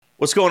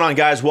What's going on,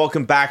 guys?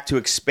 Welcome back to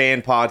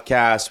Expand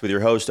Podcast with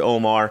your host,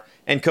 Omar,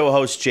 and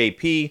co-host,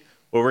 JP,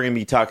 where we're going to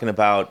be talking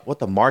about what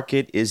the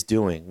market is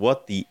doing.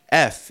 What the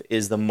F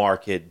is the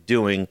market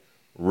doing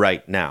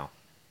right now?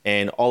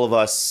 And all of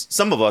us,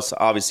 some of us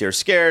obviously are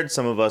scared.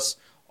 Some of us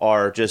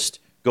are just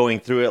going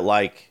through it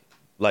like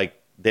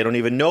they don't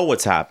even know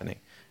what's happening.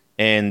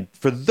 And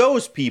for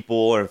those people,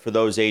 or for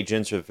those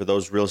agents, or for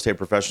those real estate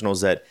professionals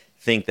that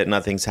think that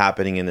nothing's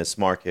happening in this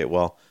market,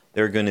 well,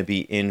 they're going to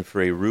be in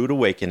for a rude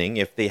awakening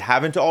if they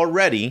haven't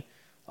already,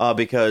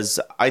 because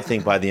I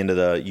think by the end of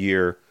the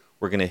year,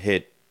 we're going to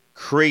hit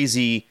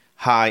crazy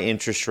high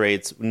interest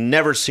rates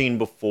never seen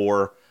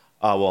before.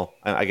 Well,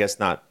 I guess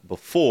not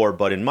before,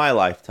 but in my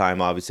lifetime,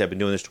 obviously, I've been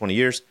doing this 20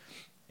 years,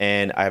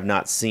 and I have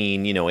not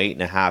seen,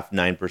 8.5%,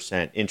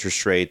 9%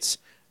 interest rates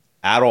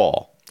at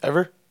all.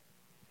 Ever?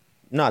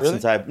 Not really?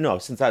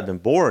 since I've been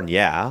born,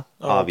 yeah,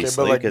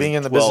 obviously. Okay, but like being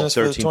in the business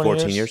 13, for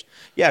 14 years? years.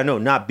 Yeah, no,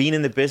 not being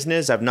in the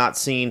business. I've not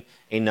seen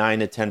a 9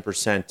 to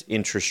 10%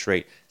 interest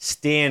rate,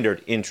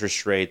 standard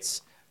interest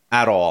rates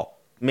at all.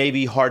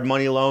 Maybe hard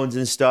money loans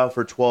and stuff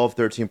for 12,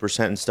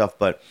 13% and stuff,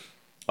 but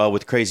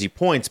with crazy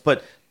points.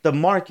 But the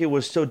market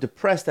was so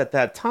depressed at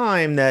that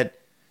time that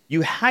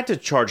you had to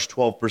charge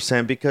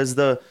 12% because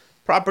the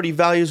property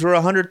values were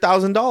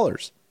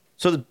 $100,000.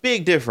 So the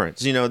big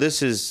difference,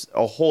 this is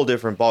a whole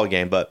different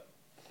ballgame, but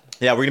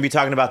yeah, we're going to be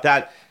talking about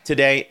that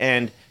today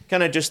and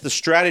kind of just the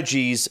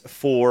strategies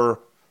for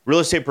real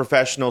estate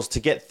professionals to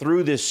get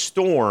through this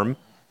storm.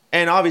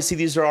 And obviously,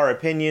 these are our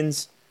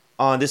opinions.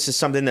 This is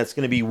something that's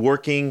going to be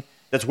working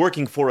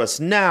for us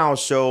now.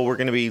 So we're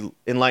going to be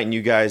enlightening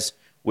you guys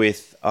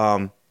with,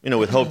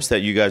 with hopes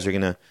that you guys are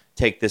going to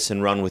take this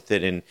and run with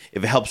it. And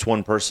if it helps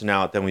one person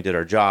out, then we did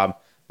our job.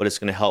 But it's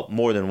going to help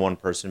more than one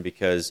person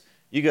because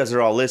you guys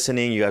are all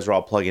listening. You guys are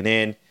all plugging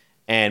in.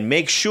 And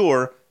make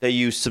sure that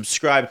you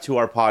subscribe to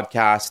our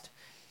podcast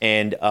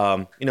and,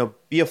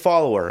 be a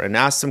follower and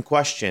ask some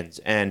questions.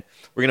 And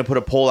we're going to put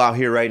a poll out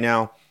here right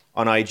now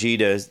on IG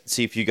to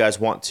see if you guys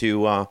want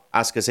to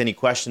ask us any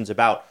questions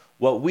about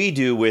what we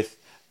do with,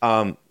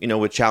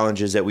 with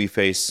challenges that we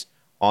face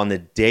on the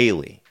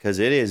daily, because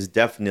it is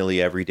definitely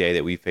every day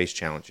that we face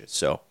challenges.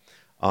 So,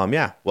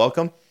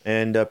 welcome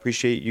and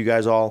appreciate you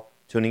guys all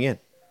tuning in.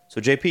 So,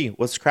 JP,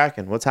 what's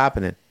cracking? What's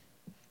happening?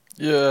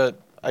 Yeah.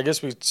 I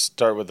guess we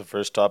start with the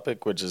first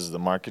topic, which is the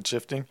market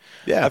shifting.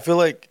 Yeah. I feel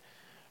like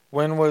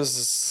what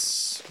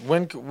month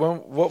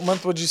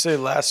would you say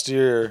last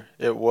year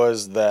it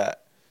was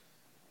that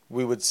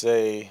we would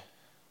say,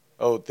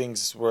 oh,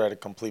 things were at a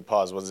complete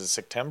pause? Was it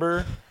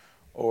September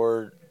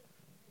or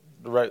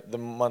the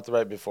month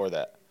right before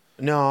that?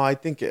 No, I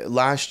think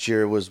last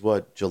year was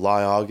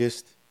July,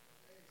 August?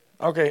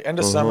 Okay, end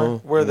of summer,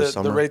 where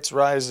the rates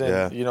rise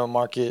and,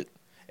 market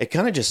it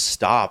kind of just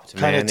stopped,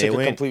 man. Kind of took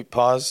a complete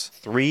pause.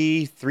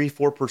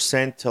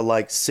 4% to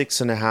like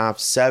 6.5,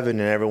 7%,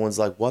 and everyone's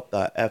like, "What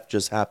the F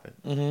just happened?"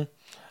 Mm-hmm.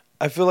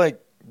 I feel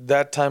like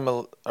that time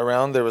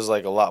around there was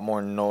like a lot more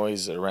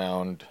noise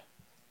around,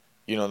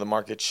 the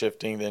market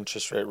shifting, the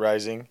interest rate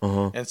rising,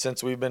 and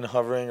since we've been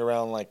hovering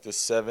around like the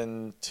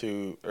 6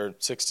 to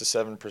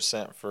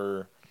 7%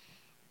 for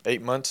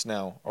 8 months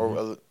now,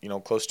 or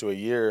close to a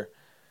year,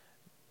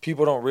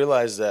 people don't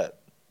realize that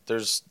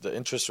the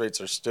interest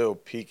rates are still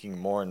peaking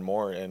more and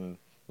more, and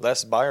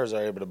less buyers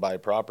are able to buy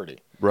property.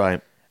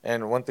 Right.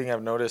 And one thing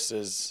I've noticed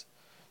is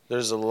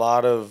there's a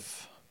lot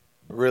of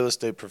real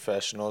estate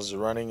professionals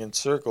running in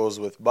circles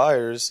with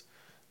buyers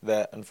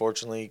that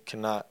unfortunately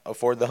cannot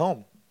afford the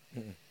home.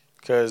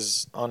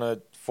 Because on a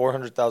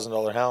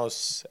 $400,000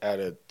 house at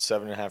a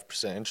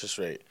 7.5% interest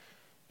rate,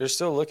 you're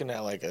still looking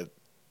at like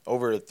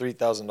over a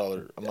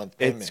 $3,000 a month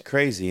payment. It's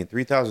crazy.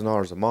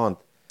 $3,000 a month.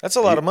 That's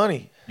a lot of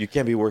money. You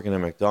can't be working at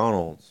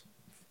McDonald's.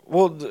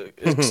 Well,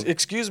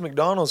 excuse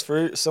McDonald's,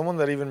 for someone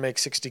that even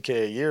makes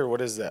 $60K a year.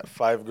 What is that?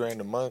 $5,000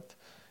 a month.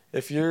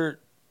 If you're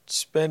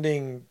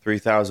spending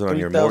 $3,000 on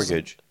your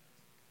mortgage,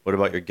 what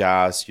about your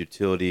gas,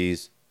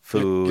 utilities,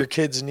 food, your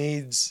kids'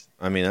 needs?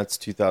 I mean, that's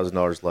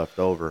 $2,000 left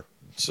over.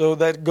 So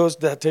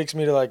that takes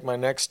me to like my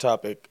next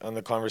topic on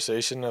the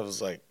conversation. I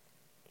was like,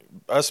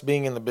 us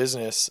being in the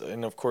business,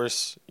 and of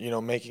course,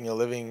 making a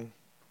living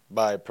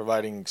by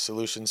providing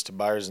solutions to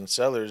buyers and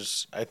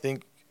sellers. I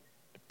think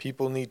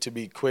people need to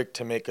be quick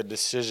to make a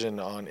decision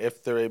on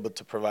if they're able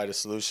to provide a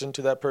solution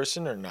to that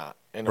person or not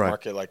in a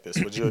market like this.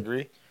 Would you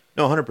agree?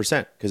 No,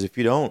 100%. Because if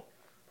you don't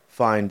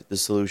find the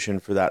solution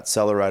for that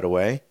seller right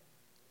away,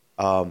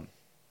 I'm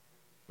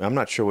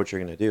not sure what you're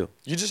going to do.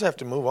 You just have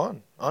to move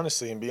on,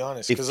 honestly, and be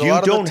honest. If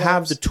you don't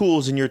have the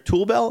tools in your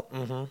tool belt,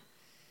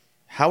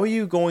 how are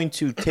you going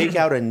to take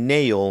out a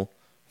nail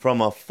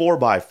from a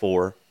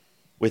 4x4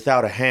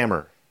 without a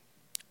hammer?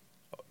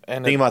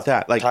 And think about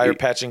that, like tire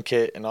patching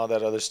kit and all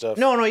that other stuff.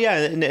 No, yeah,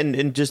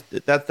 and just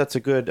that's a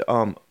good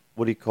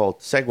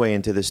segue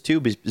into this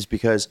too, is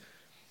because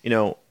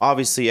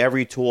obviously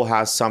every tool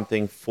has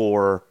something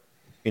for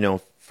a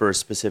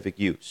specific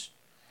use.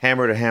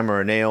 Hammer to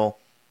hammer a nail,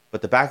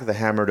 but the back of the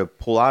hammer to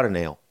pull out a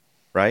nail,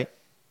 right?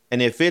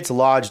 And if it's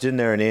lodged in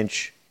there an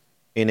inch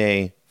in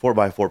a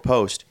 4x4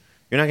 post,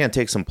 You're not going to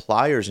take some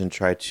pliers and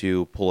try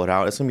to pull it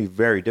out. It's going to be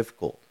very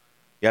difficult.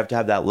 You have to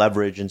have that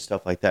leverage and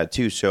stuff like that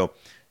too. So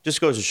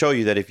just goes to show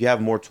you that if you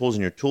have more tools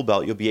in your tool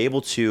belt, you'll be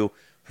able to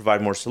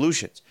provide more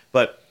solutions.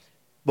 But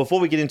before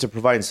we get into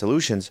providing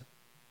solutions,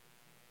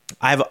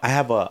 I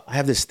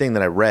have this thing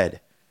that I read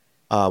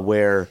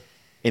where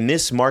in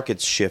this market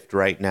shift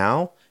right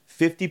now,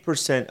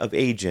 50% of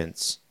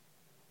agents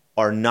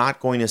are not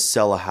going to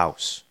sell a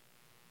house.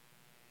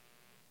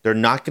 They're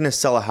not going to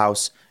sell a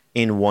house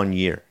in 1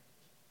 year.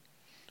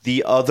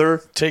 The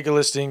other... Take a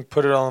listing,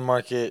 put it on the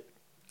market,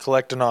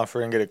 collect an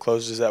offer, and get it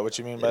closed. Is that what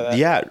you mean by that?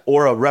 Yeah,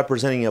 or a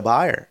representing a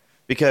buyer.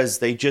 Because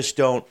they just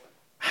don't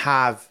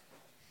have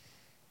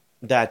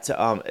that...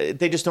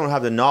 they just don't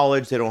have the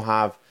knowledge. They don't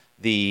have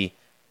the...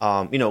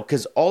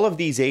 because all of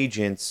these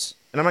agents,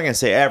 and I'm not going to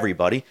say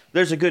everybody,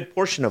 there's a good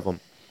portion of them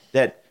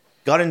that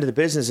got into the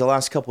business the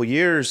last couple of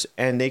years,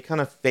 and they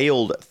kind of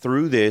failed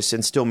through this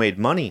and still made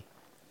money.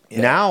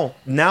 Yeah.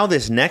 Now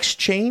this next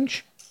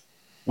change,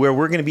 where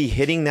we're going to be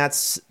hitting that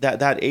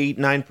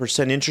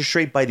 8-9% interest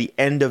rate by the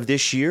end of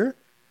this year,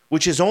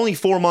 which is only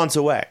 4 months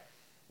away.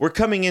 We're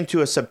coming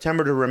into a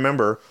September to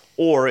remember,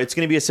 or it's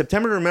going to be a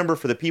September to remember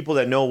for the people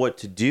that know what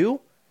to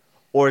do,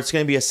 or it's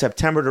going to be a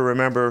September to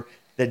remember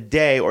the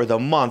day or the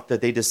month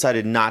that they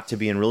decided not to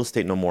be in real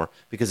estate no more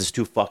because it's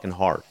too fucking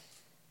hard.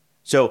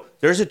 So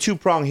there's a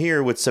two-prong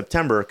here with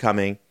September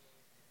coming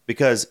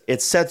because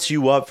it sets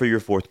you up for your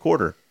fourth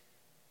quarter.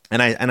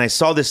 And I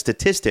saw this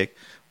statistic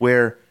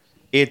where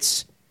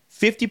it's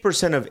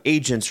 50% of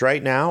agents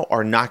right now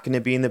are not going to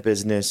be in the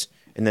business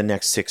in the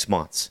next 6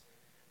 months.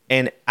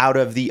 And out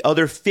of the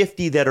other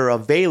 50 that are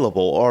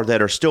available or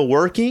that are still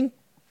working,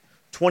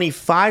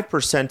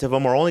 25% of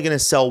them are only going to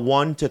sell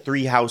 1 to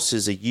 3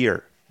 houses a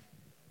year.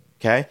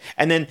 Okay?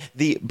 And then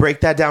break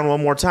that down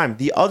one more time.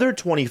 The other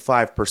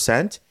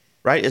 25%,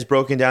 right, is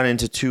broken down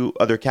into 2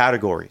 other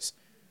categories.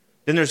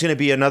 Then there's going to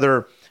be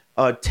another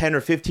 10 or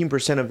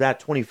 15% of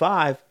that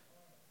 25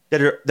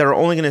 that are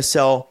only going to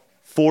sell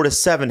 4 to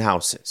 7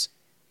 houses.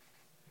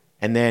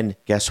 And then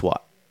guess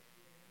what?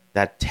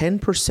 That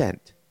 10%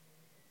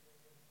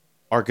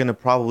 are going to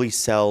probably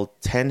sell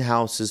 10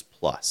 houses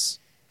plus.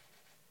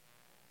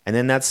 And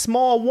then that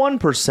small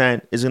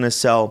 1% is going to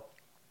sell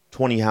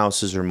 20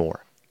 houses or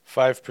more.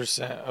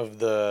 5% of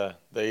the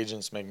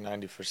agents make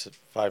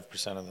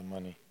 95% of the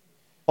money.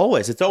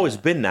 Always. It's always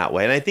been that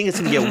way. And I think it's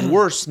going to get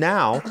worse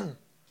now.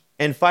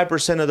 And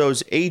 5% of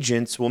those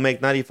agents will make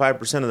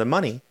 95% of the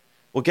money.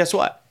 Well, guess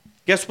what?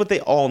 Guess what they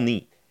all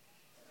need?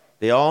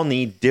 They all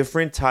need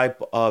different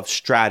type of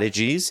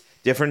strategies,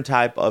 different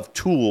type of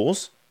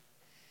tools.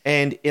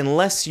 And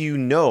unless you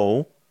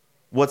know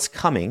what's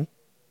coming,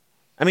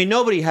 I mean,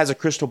 nobody has a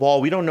crystal ball.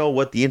 We don't know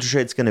what the interest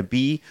rate's going to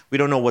be. We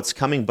don't know what's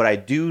coming, but I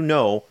do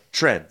know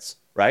trends,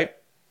 right?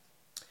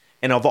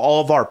 And of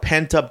all of our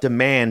pent-up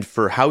demand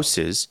for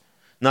houses,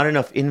 not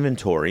enough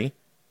inventory,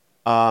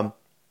 we're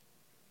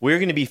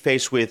going to be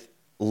faced with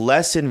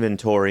less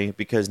inventory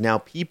because now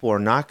people are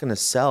not going to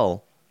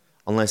sell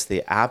unless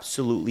they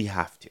absolutely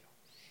have to.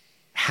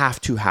 Have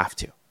to.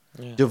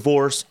 Yeah.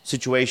 Divorce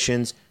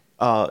situations,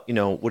 what do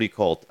you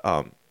call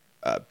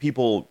it?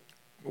 People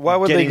Why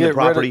would getting they get the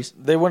properties.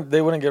 They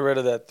wouldn't get rid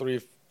of that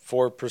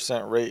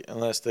 3-4% rate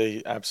unless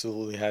they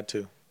absolutely had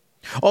to.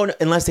 Oh, no,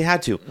 unless they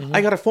had to. Mm-hmm.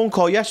 I got a phone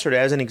call yesterday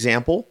as an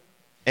example,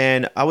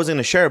 and I wasn't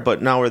going to share it,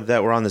 but now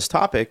that we're on this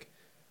topic,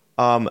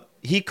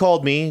 he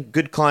called me,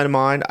 good client of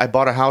mine. I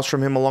bought a house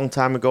from him a long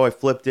time ago. I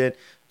flipped it,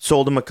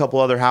 sold him a couple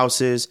other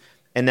houses,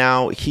 and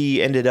now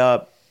he ended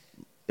up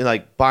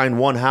like buying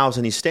one house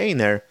and he's staying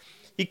there.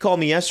 He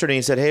called me yesterday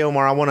and said, "Hey,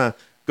 Omar, I want to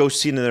go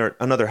see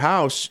another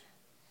house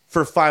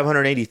for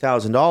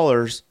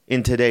 $580,000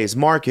 in today's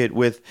market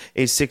with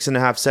a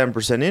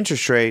 6.5-7%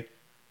 interest rate,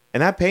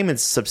 and that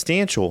payment's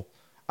substantial."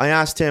 I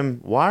asked him,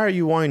 "Why are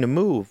you wanting to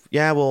move?"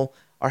 "Yeah, well,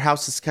 our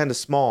house is kind of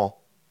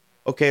small."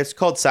 "Okay, it's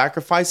called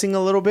sacrificing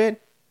a little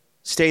bit.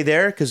 Stay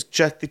there because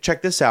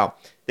check this out.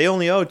 They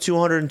only owe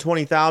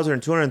 $220,000 or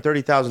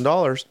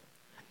 $230,000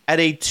 at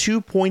a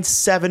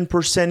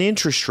 2.7%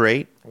 interest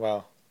rate.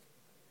 Wow.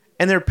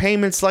 And their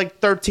payment's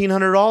like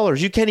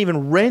 $1,300. You can't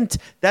even rent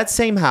that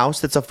same house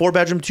that's a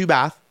 4-bedroom,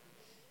 2-bath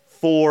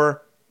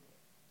for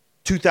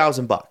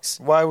 $2,000.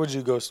 Why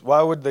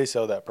would they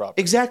sell that property?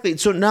 Exactly.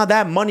 So now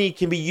that money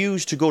can be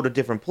used to go to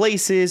different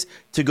places,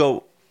 to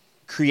go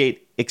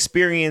create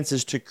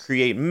experiences, to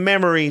create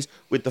memories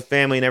with the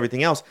family and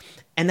everything else.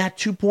 And that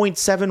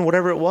 2.7,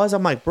 whatever it was,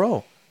 I'm like,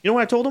 bro, you know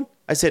what I told him?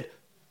 I said,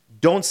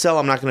 don't sell.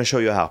 I'm not going to show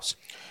you a house.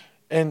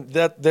 And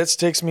that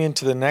takes me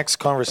into the next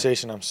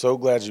conversation. I'm so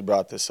glad you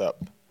brought this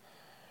up.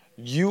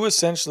 You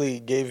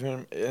essentially gave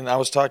him, and I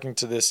was talking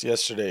to this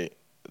yesterday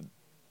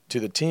to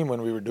the team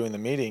when we were doing the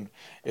meeting,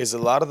 is a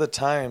lot of the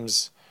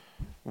times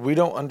we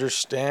don't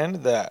understand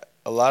that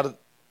a lot of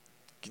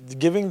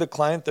giving the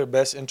client their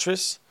best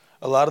interests,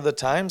 a lot of the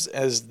times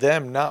as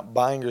them not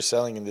buying or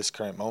selling in this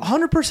current moment.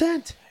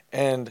 100%.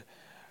 And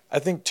I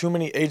think too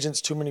many agents,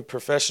 too many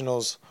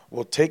professionals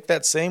will take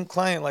that same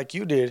client like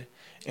you did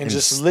and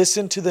just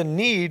listen to the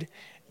need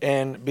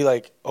and be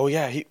like, oh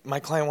yeah, my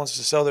client wants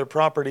to sell their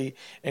property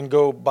and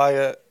go buy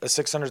a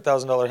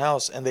 $600,000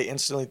 house, and they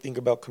instantly think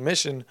about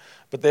commission,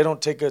 but they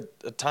don't take a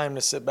time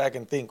to sit back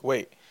and think,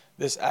 wait,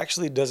 this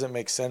actually doesn't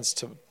make sense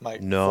to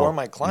for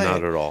my client.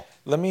 Not at all.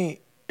 Let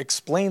me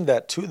explain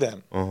that to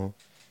them. Uh-huh.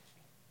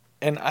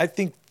 And I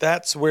think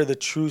that's where the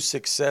true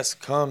success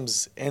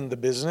comes in the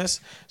business,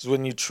 is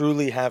when you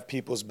truly have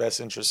people's best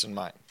interests in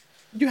mind.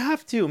 You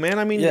have to, man.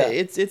 I mean, Yeah.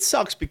 it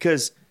sucks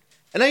because,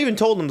 and I even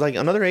told them, like,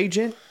 another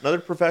agent, another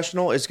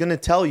professional is going to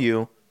tell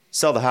you,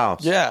 sell the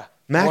house. Yeah.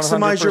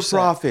 Maximize your 100%.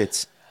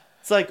 profits.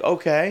 It's like,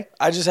 okay.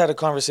 I just had a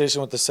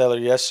conversation with the seller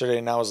yesterday,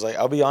 and I was like,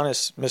 I'll be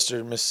honest, Mr.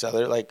 and Miss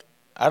Seller, like,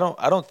 I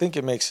don't think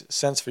it makes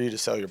sense for you to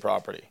sell your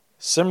property.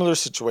 Similar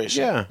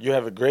situation. Yeah. You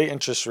have a great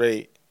interest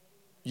rate.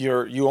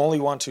 You only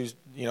want to,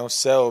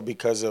 sell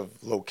because of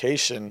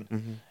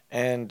location,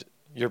 and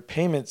your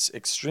payment's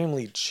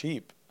extremely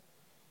cheap.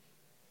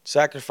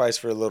 Sacrifice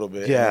for a little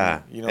bit.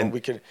 Yeah. And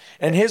we could.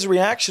 And his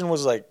reaction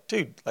was like,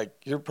 dude, like,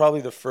 you're probably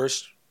the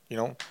first,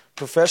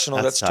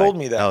 professional that's tight. told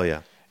me that. Hell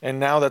yeah. And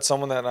now that's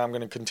someone that I'm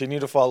going to continue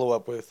to follow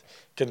up with,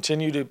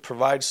 continue to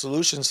provide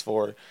solutions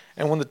for.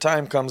 And when the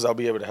time comes, I'll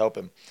be able to help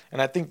him.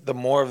 And I think the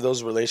more of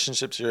those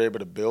relationships you're able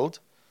to build,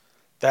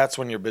 that's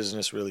when your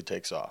business really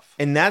takes off.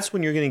 And that's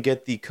when you're going to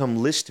get the come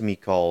list me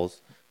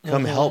calls,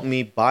 come help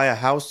me buy a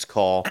house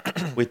call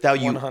without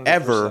you 100%.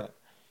 ever,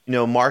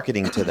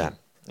 marketing to them.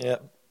 Yeah.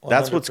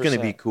 That's what's going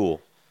to be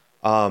cool.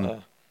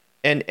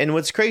 And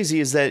what's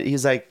crazy is that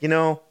he's like,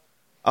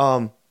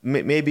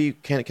 maybe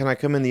can I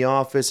come in the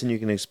office and you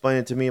can explain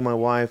it to me and my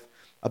wife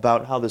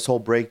about how this whole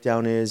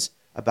breakdown is,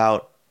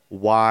 about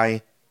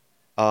why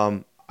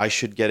I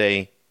should get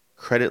a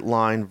credit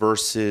line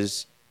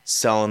versus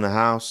selling the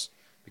house.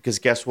 Because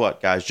guess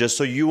what, guys? Just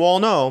so you all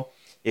know,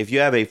 if you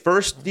have a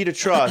first deed of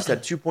trust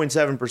at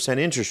 2.7%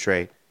 interest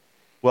rate,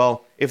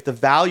 well, if the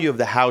value of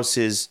the house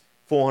is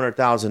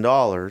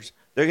 $400,000,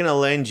 they're going to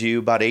lend you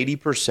about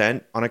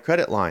 80% on a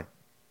credit line,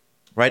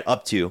 right?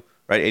 Up to,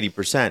 right,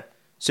 80%.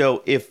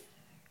 So if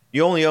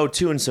you only owe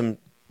two and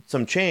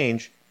some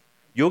change,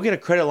 you'll get a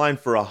credit line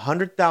for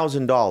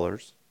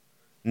 $100,000,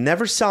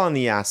 never selling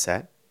the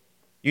asset.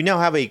 You now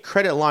have a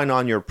credit line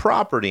on your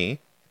property.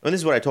 And this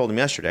is what I told him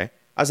yesterday.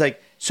 I was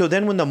like, so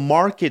then when the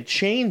market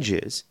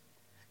changes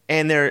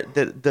and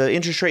the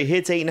interest rate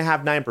hits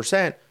 8.5%,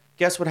 9%,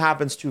 guess what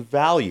happens to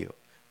value?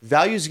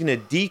 Value is going to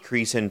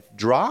decrease and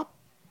drop.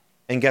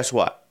 And guess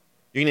what?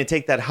 You're going to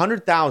take that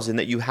 $100,000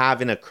 that you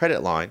have in a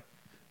credit line,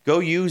 go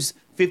use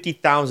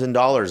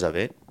 $50,000 of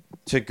it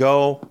to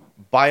go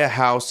buy a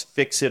house,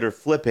 fix it or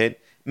flip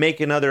it, make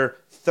another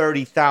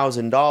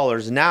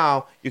 $30,000.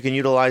 Now you can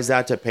utilize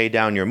that to pay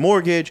down your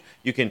mortgage.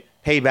 You can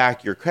pay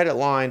back your credit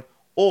line,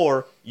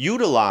 or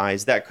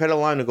utilize that credit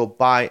line to go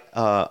buy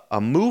a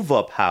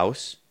move-up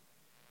house,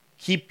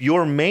 keep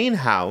your main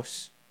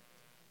house,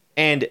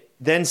 and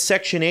then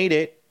Section 8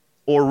 it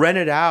or rent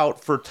it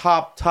out for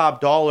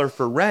top dollar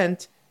for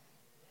rent.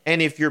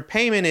 And if your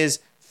payment is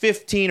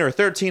 $1,500 or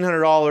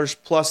 $1,300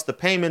 plus the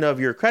payment of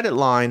your credit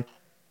line,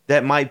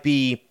 that might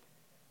be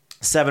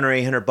 $700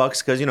 or $800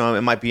 because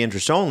it might be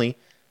interest only.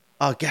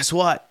 Guess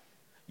what?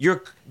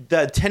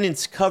 The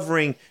tenant's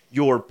covering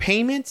your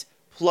payment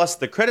plus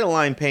the credit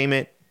line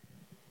payment,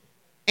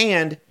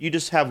 and you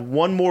just have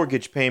one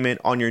mortgage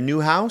payment on your new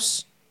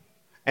house.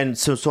 And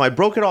so I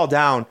broke it all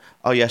down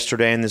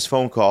yesterday in this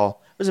phone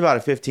call. It was about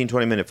a 15,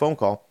 20-minute phone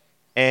call.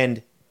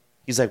 And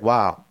he's like,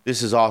 wow,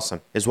 this is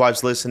awesome. His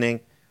wife's listening.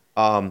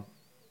 So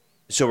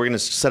we're going to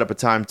set up a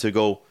time to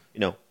go,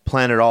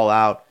 plan it all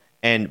out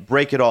and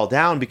break it all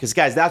down, because,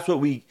 guys, that's what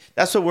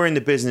we're in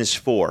the business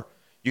for.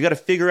 You got to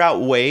figure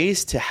out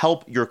ways to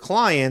help your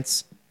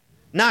clients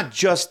not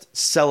just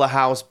sell a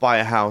house, buy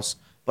a house,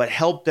 but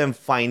help them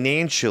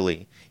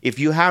financially. If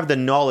you have the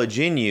knowledge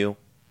in you,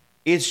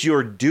 it's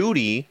your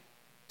duty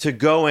to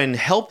go and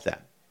help them,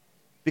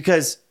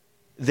 because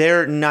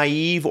they're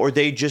naive or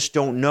they just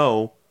don't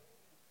know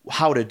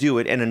how to do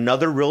it. And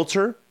another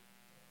realtor,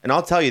 and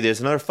I'll tell you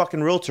this, another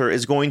fucking realtor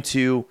is going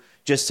to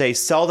just say,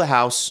 sell the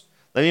house,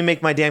 let me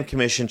make my damn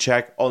commission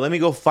check. Oh, let me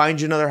go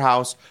find you another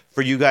house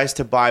for you guys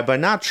to buy,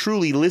 but not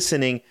truly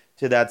listening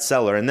to that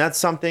seller. And that's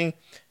something,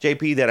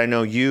 JP, that I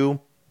know you,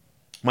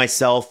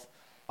 myself,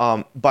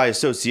 by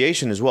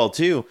association as well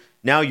too.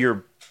 Now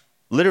you're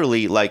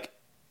literally like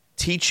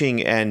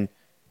teaching and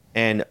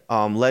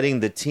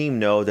letting the team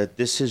know that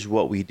this is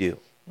what we do.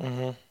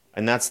 Mm-hmm.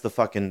 And that's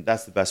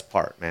the best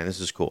part, man. This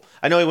is cool.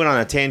 I know we went on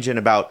a tangent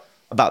about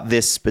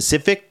this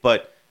specific,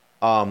 but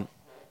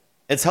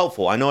it's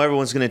helpful. I know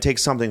everyone's going to take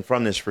something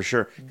from this for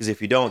sure, because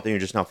if you don't, then you're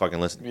just not fucking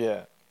listening.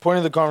 Yeah. Point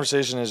of the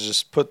conversation is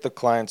just put the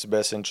client's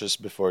best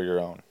interest before your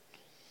own.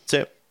 That's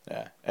it.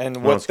 Yeah.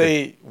 And what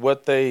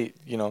they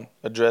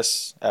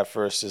address at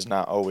first is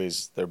not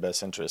always their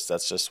best interest.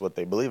 That's just what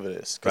they believe it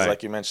is. Because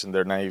like you mentioned,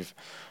 they're naive.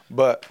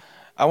 But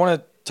I want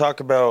to talk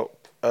about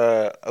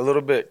a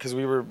little bit, because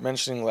we were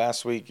mentioning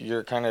last week,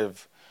 you're kind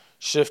of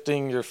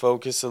shifting your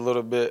focus a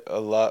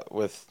lot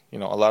with, a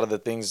lot of the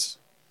things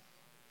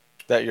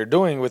that you're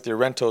doing with your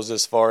rentals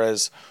as far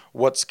as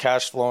what's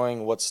cash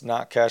flowing, what's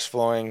not cash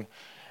flowing.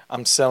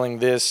 I'm selling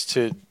this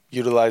to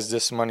utilize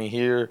this money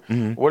here.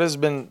 What has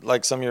been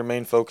like some of your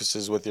main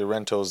focuses with your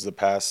rentals the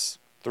past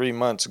 3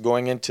 months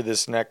going into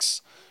this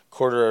next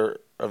quarter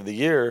of the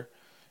year,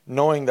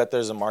 knowing that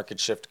there's a market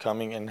shift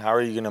coming, and how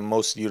are you going to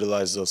most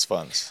utilize those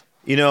funds?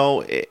 You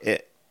know,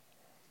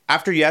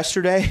 after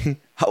yesterday,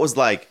 I was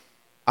like,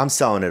 I'm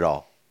selling it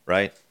all,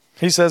 right?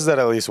 He says that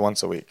at least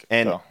once a week.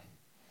 And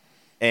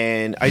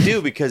I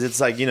do, because it's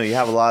like, you know, you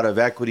have a lot of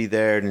equity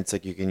there, and it's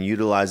like you can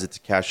utilize it to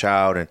cash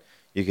out, and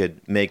you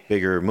could make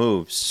bigger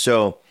moves.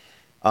 So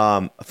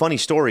a funny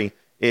story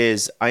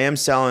is I am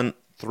selling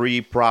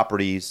 3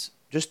 properties,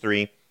 just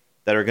 3,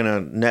 that are going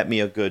to net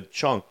me a good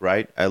chunk,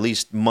 right? At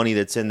least money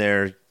that's in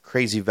there,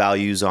 crazy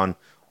values on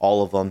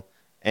all of them.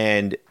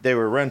 And they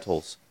were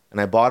rentals. And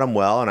I bought them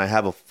well, and I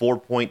have a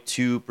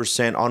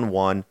 4.2% on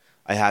one.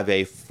 I have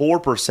a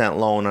 4%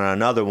 loan on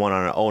another one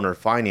on an owner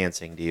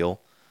financing deal.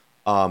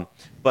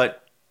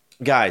 But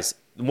guys,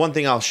 one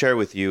thing I'll share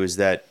with you is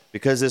that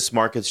because this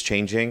market's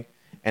changing,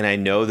 and I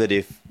know that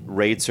if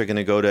rates are going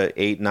to go to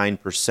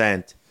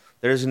 8-9%,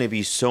 there's going to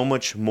be so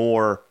much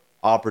more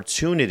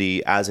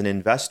opportunity as an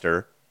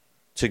investor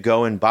to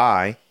go and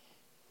buy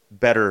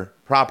better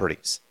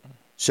properties.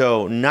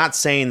 So not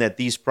saying that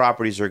these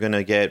properties are going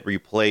to get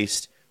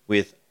replaced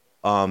with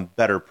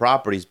better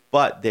properties,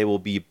 but they will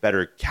be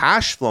better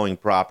cash flowing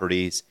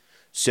properties.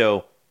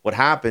 So what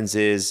happens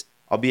is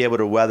I'll be able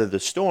to weather the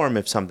storm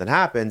if something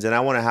happens, and I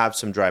want to have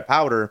some dry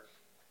powder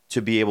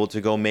to be able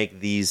to go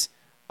make these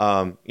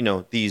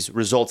these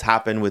results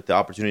happen with the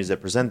opportunities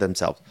that present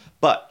themselves.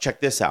 But check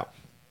this out.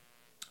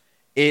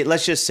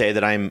 Let's just say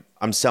that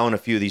I'm selling a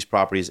few of these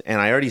properties,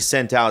 and I already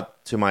sent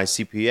out to my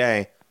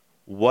CPA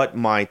what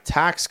my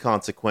tax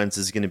consequence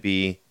is going to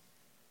be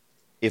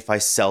if I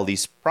sell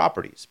these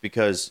properties,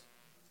 because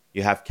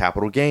you have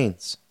capital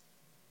gains.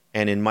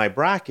 And in my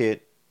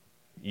bracket,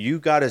 you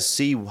got to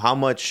see how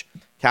much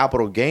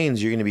capital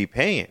gains you're going to be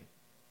paying.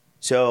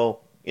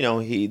 So, you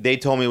know, they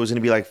told me it was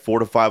going to be like $400,000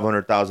 to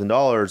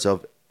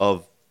 $500,000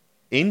 of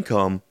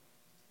income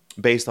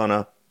based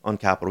on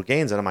capital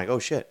gains. And I'm like, oh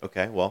shit.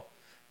 Okay. Well,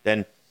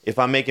 then if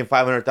I'm making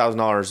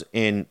 $500,000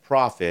 in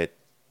profit,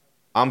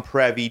 I'm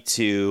privy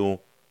to,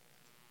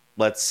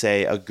 let's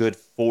say, a good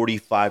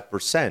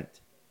 45%.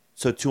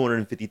 So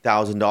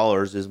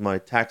 $250,000 is my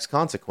tax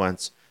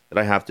consequence that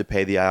I have to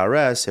pay the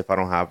IRS if I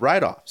don't have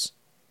write-offs.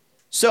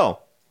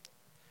 So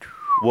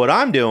what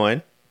I'm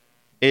doing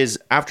is,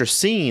 after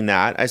seeing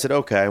that, I said,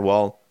 okay,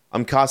 well,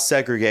 I'm cost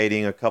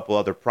segregating a couple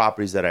other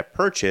properties that I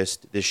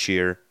purchased this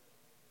year.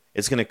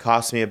 It's going to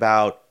cost me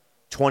about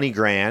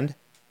 $20,000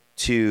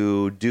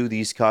 to do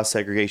these cost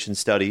segregation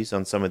studies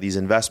on some of these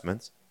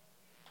investments.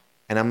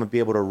 And I'm going to be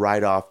able to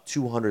write off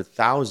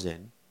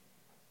 $200,000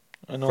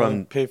 and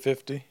only pay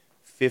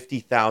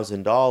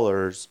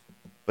 $50,000,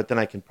 but then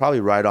I can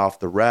probably write off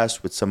the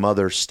rest with some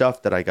other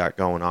stuff that I got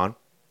going on.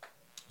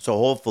 So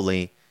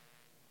hopefully,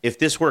 if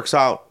this works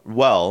out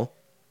well,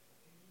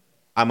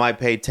 I might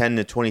pay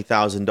 $10,000 to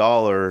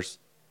 $20,000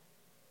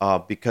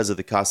 because of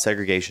the cost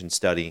segregation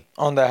study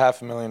on that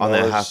 $500,000. On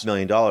that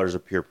 $500,000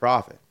 of pure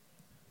profit,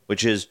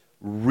 which is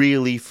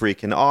really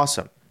freaking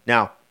awesome.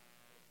 Now,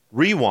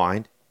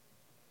 rewind.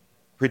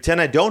 Pretend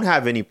I don't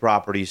have any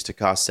properties to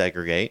cost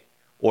segregate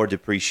or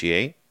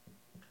depreciate.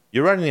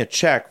 You're writing a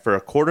check for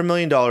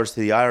 $250,000 to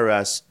the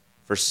IRS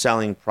for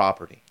selling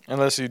property.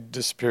 Unless you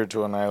disappear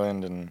to an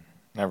island and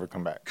never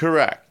come back.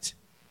 Correct.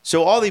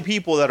 So all the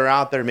people that are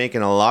out there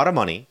making a lot of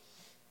money,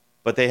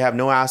 but they have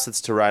no assets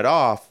to write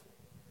off,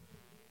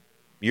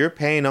 you're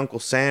paying Uncle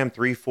Sam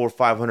 $300,000,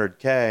 $400,000,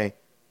 $500,000.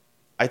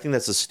 I think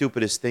that's the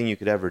stupidest thing you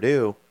could ever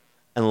do,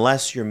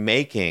 unless you're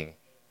making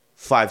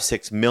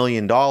 $5-6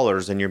 million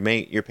and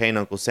you're paying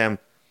Uncle Sam,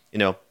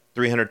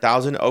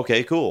 $300,000.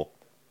 Okay, cool.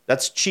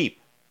 That's cheap.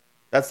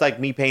 That's like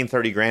me paying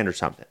 $30,000 or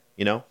something,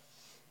 and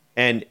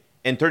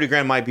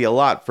 $30,000 might be a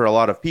lot for a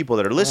lot of people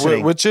that are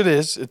listening. Which it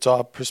is. It's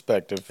all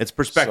perspective. It's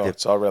perspective. So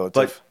it's all relative.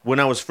 But when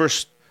I was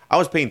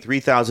paying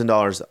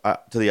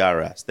 $3,000 to the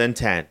IRS, then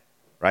 10,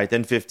 right?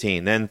 Then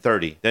 15, then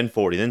 30, then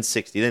 40, then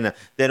 60,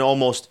 then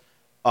almost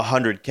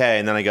 $100,000,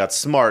 and then I got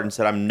smart and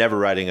said I'm never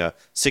writing a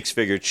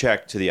 6-figure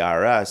check to the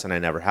IRS, and I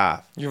never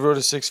have. You wrote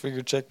a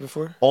 6-figure check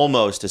before?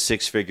 Almost a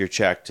 6-figure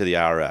check to the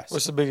IRS.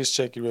 What's the biggest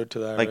check you wrote to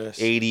the IRS? Like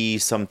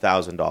 $80-some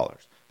thousand,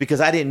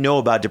 because I didn't know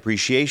about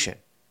depreciation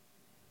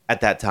at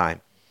that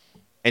time.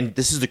 And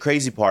this is the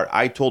crazy part.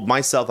 I told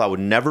myself I would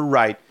never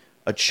write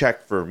a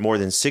check for more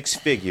than 6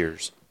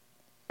 figures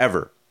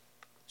ever.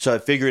 So I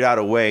figured out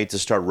a way to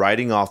start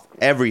writing off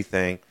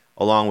everything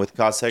along with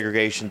cost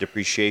segregation,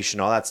 depreciation,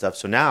 all that stuff.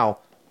 So now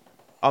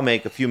I'll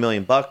make a few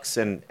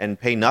 $1,000,000 and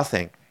pay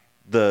nothing.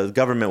 The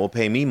government will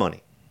pay me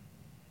money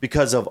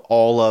because of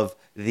all of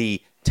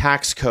the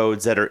tax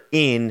codes that are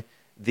in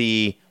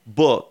the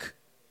book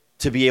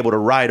to be able to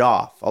write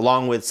off,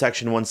 along with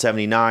Section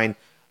 179,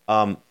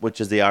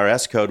 which is the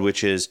IRS code,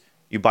 which is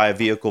you buy a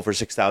vehicle for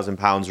 6,000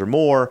 pounds or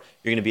more,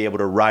 you're going to be able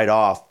to write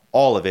off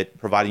all of it,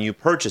 providing you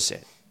purchase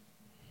it.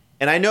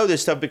 And I know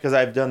this stuff because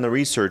I've done the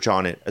research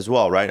on it as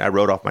well, right? I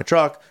wrote off my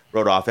truck,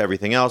 wrote off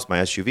everything else, my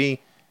SUV.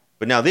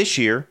 But now this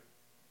year,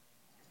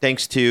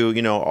 thanks to,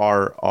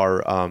 our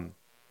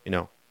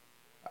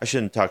I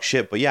shouldn't talk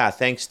shit, but yeah,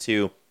 thanks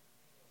to,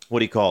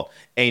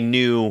 a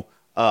new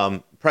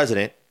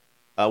president,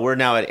 we're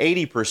now at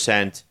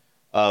 80%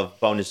 of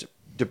bonus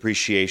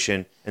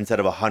depreciation instead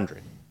of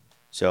 100.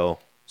 So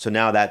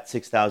now that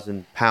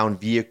 6,000 pound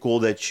vehicle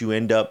that you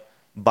end up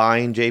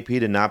buying,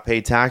 JP, to not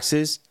pay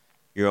taxes,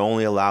 you're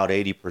only allowed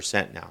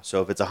 80% now.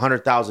 So if it's a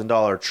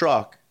 $100,000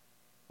 truck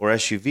or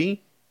SUV,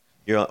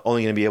 you're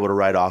only going to be able to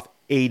write off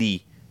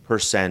 80%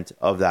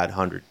 of that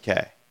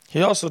 100K.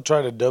 He also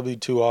tried to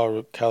W-2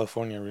 all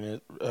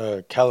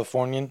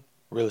Californian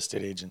real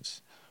estate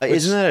agents.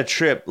 Isn't that a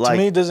trip? To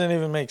me, it doesn't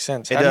even make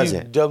sense. It How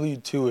doesn't. do you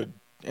W-2 an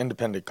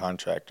independent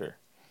contractor?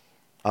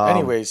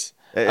 Anyways,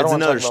 I don't it's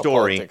want to another talk about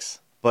story. politics.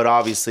 But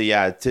obviously,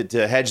 yeah,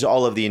 to hedge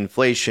all of the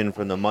inflation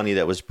from the money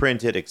that was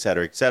printed, et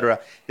cetera,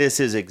 this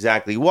is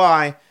exactly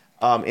why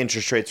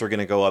interest rates are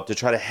going to go up, to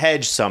try to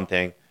hedge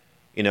something,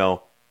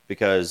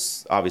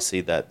 because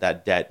obviously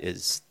that debt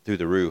is through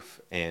the roof,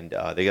 and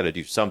they got to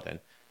do something.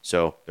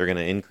 So they're going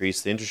to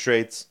increase the interest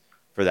rates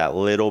for that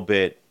little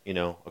bit,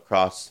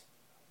 across,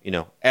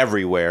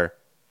 everywhere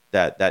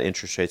that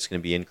interest rate's going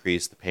to be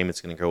increased. The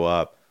payment's going to go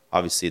up.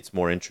 Obviously, it's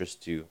more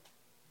interest to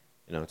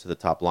the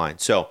top line.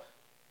 So,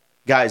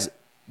 guys,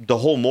 the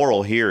whole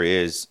moral here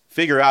is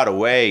figure out a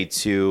way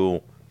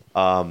to,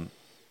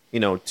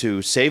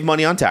 to save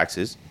money on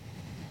taxes,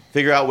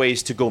 figure out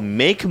ways to go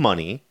make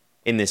money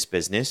in this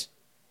business,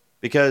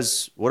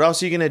 because what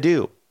else are you going to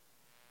do?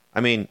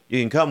 I mean, you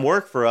can come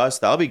work for us.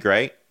 That'll be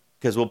great,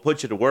 because we'll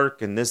put you to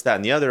work and this, that,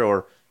 and the other,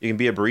 or you can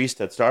be a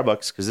barista at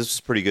Starbucks, because this was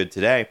pretty good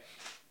today.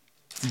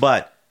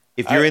 But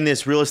if you're in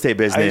this real estate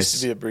business... I used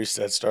to be a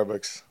barista at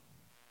Starbucks.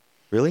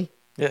 Really?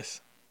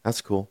 Yes.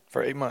 That's cool.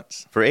 For 8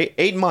 months. For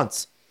eight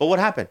months. But what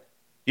happened?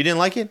 You didn't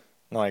like it?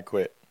 No, I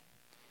quit.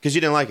 Because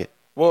you didn't like it?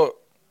 Well,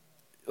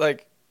 Not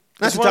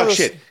to talk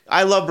shit.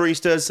 I love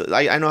baristas.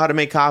 I know how to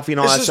make coffee and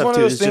all that stuff too. It's just one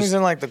of those things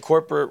in the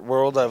corporate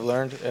world I've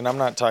learned, and I'm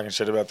not talking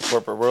shit about the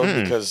corporate world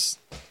because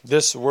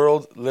this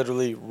world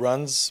literally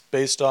runs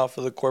based off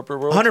of the corporate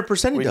world.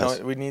 100% it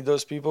does. We need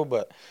those people,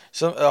 but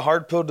a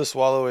hard pill to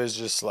swallow is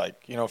just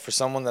for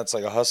someone that's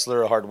like a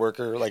hustler, a hard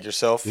worker like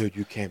yourself. Dude,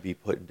 you can't be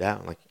put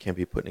down. You can't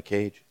be put in a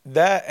cage.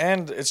 That,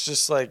 and it's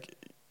just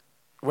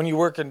when you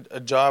work a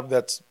job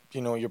that's,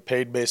 you're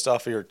paid based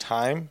off of your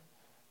time,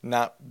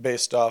 not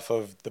based off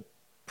of the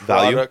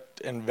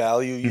product and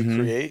value you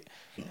create.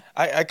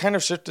 I kind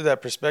of shifted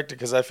that perspective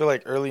because I feel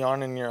like early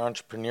on in your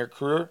entrepreneur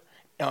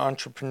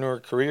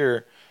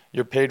career,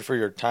 you're paid for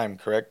your time,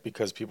 correct?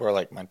 Because people are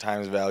like, my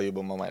time's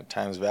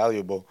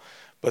valuable.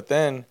 But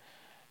then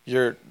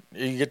you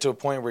get to a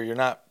point where you're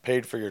not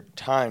paid for your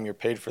time, you're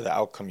paid for the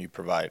outcome you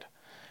provide.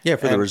 Yeah,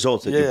 for the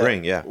results that you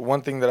bring, yeah.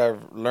 One thing that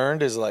I've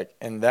learned is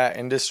in that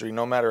industry,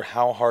 no matter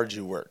how hard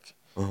you work,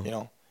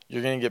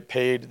 you're going to get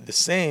paid the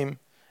same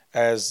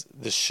as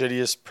the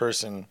shittiest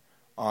person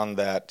on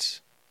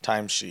that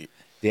timesheet.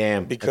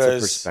 Damn, because that's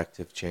a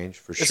perspective change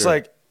for sure.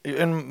 It's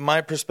in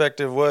my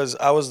perspective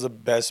I was the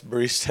best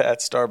barista at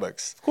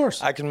Starbucks. Of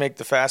course. I can make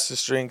the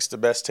fastest drinks, the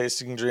best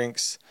tasting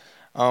drinks.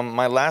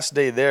 My last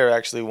day there,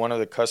 actually, one of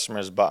the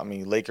customers bought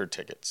me Laker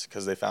tickets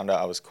because they found out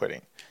I was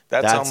quitting.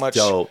 That's how much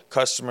dope.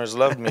 Customers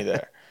loved me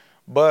there.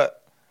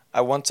 But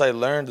once I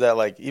learned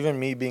that, even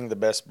me being the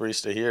best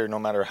barista here, no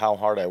matter how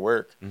hard I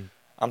work,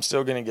 I'm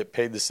still going to get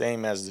paid the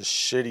same as the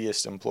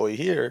shittiest employee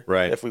here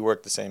if we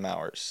work the same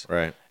hours.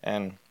 Right.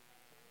 And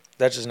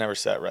that just never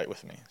sat right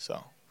with me.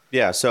 So.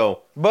 Yeah,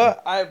 so.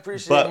 But I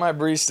appreciate my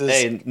baristas.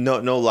 Hey,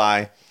 no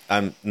lie.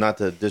 I'm not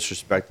to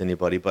disrespect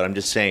anybody, but I'm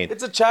just saying.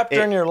 It's a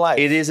chapter in your life.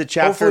 It is a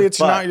chapter. Hopefully it's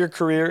not your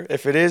career.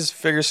 If it is,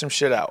 figure some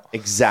shit out.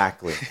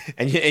 Exactly.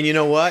 and you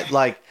know what?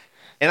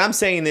 And I'm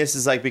saying this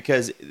is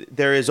because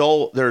there's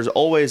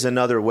always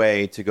another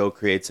way to go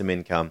create some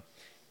income.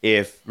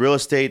 If real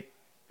estate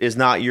is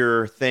not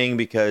your thing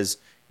because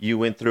you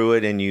went through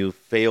it and you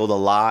failed a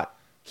lot,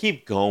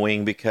 keep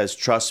going, because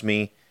trust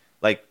me,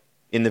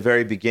 in the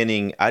very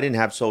beginning, I didn't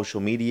have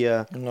social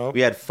media. Nope. We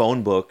had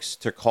phone books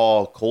to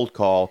cold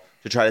call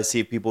to try to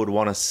see if people would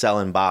want to sell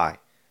and buy.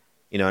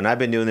 And I've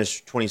been doing this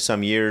 20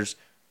 some years,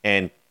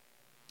 and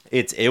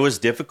it was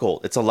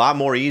difficult. It's a lot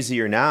more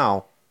easier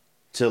now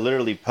to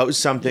literally post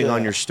something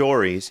on your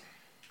stories,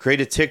 create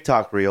a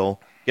TikTok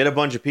reel, get a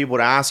bunch of people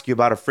to ask you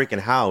about a freaking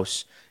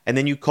house, and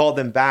then you call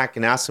them back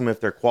and ask them if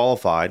they're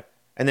qualified.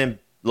 And then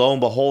lo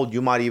and behold,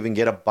 you might even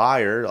get a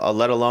buyer,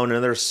 let alone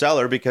another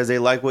seller, because they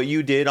like what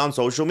you did on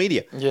social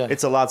media. Yeah.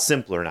 It's a lot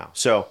simpler now.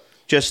 So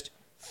just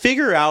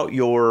figure out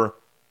your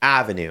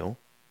avenue,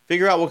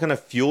 figure out what kind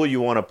of fuel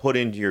you want to put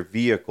into your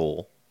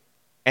vehicle.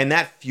 And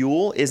that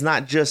fuel is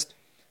not just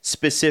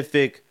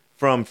specific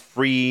from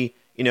free,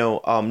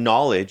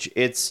 knowledge.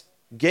 It's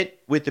get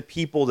with the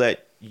people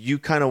that you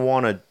kind of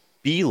want to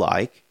be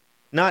like,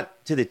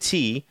 not to the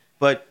T,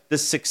 but the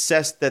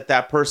success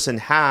that person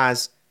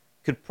has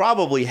could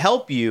probably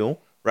help you,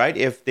 right?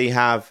 If they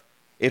have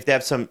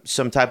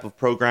some type of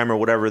program or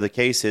whatever the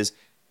case is,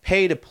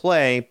 pay to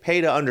play,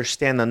 pay to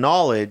understand the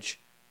knowledge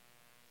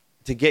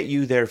to get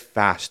you there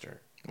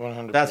faster.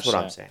 100%. That's what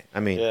I'm saying. I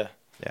mean, Yeah.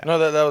 Yeah.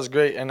 No, that was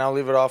great. And I'll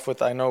leave it off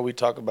with, I know we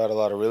talk about a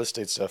lot of real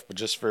estate stuff, but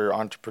just for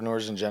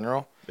entrepreneurs in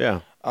general,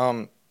 yeah.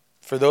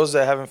 for those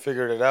that haven't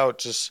figured it out,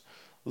 just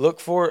look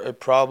for a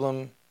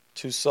problem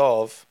to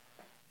solve,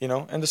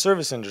 in the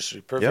service industry.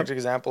 Perfect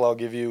example I'll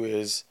give you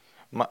is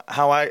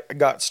how I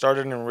got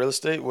started in real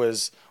estate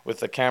was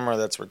with a camera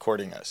that's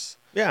recording us.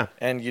 Yeah.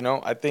 And,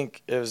 I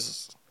think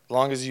as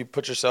long as you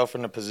put yourself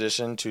in a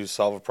position to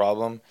solve a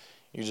problem,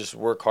 you just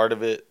work hard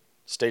of it,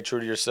 stay true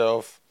to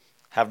yourself,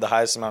 have the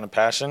highest amount of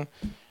passion,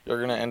 you're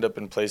going to end up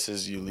in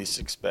places you least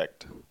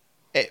expect.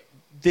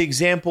 The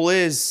example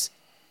is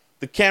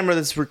the camera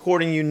that's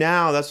recording you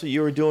now. That's what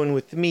you were doing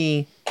with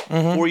me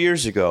 4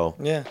 years ago.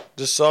 Yeah,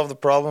 just solve the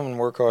problem and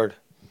work hard.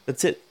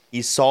 That's it.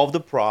 He solved the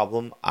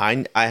problem.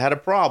 I had a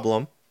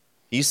problem.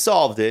 He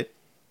solved it.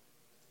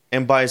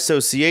 And by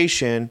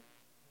association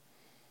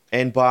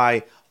and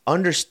by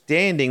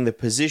understanding the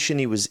position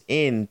he was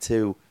in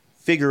to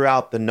figure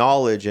out the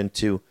knowledge and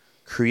to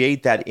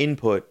create that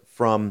input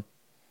from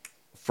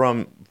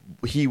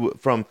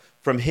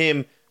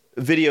him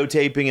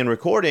videotaping and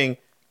recording,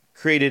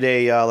 created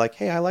a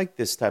hey, I like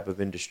this type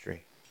of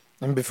industry.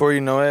 And before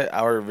you know it,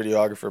 our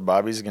videographer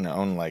Bobby's going to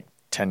own like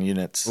 10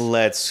 units.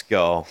 Let's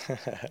go.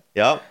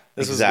 Yep.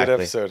 This was a good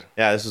episode.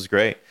 Yeah, this was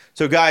great.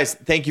 So guys,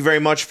 thank you very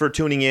much for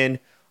tuning in.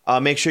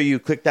 Make sure you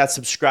click that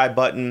subscribe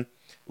button,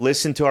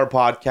 listen to our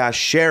podcast,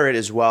 share it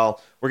as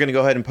well. We're going to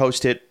go ahead and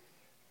post it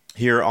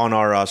here on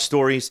our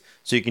stories,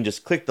 so you can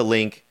just click the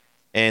link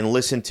and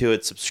listen to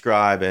it,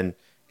 subscribe. And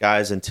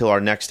guys, until our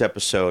next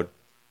episode,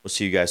 we'll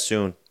see you guys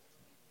soon.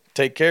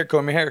 Take care,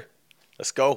 comb your hair. Let's go.